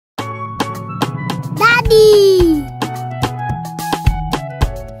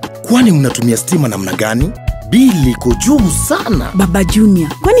Kwani mnatumia stima namna gani? Bili iko juu sana. Baba Junior,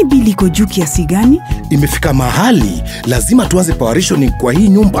 kwani bili iko juu kiasi gani? Imefika mahali lazima tuanze power rationing kwa hii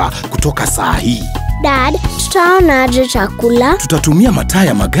nyumba kutoka saa hii. Dad, tutaonaje chakula? Tutatumia mataa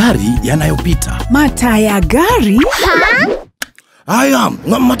ya magari yanayopita. Mataa ya gari? Haya,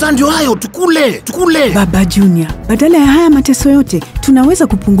 mataa ndio hayo, tukule. Baba Junior, badala ya haya mateso yote, tunaweza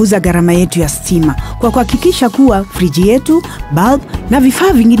kupunguza gharama yetu ya stima kwa kuhakikisha kuwa friji yetu, bulb na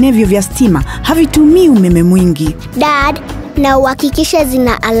vifaa vinginevyo vya stima havitumii umeme mwingi. Dad, na uhakikishe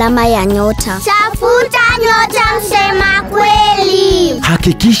zina alama ya nyota. Tafuta nyota Msema Kweli.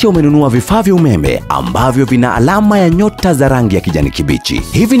 Hakikisha umenunua vifaa vya umeme ambavyo vina alama ya nyota za rangi ya kijani kibichi.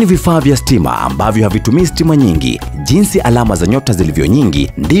 Hivi ni vifaa vya stima ambavyo havitumii stima nyingi. Jinsi alama za nyota zilivyo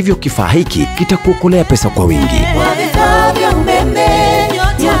nyingi, ndivyo kifaa hiki kitakuokolea pesa kwa wingi. Kwa vifaa vya umeme,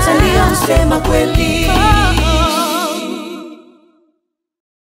 nyota ndio Msema Kweli.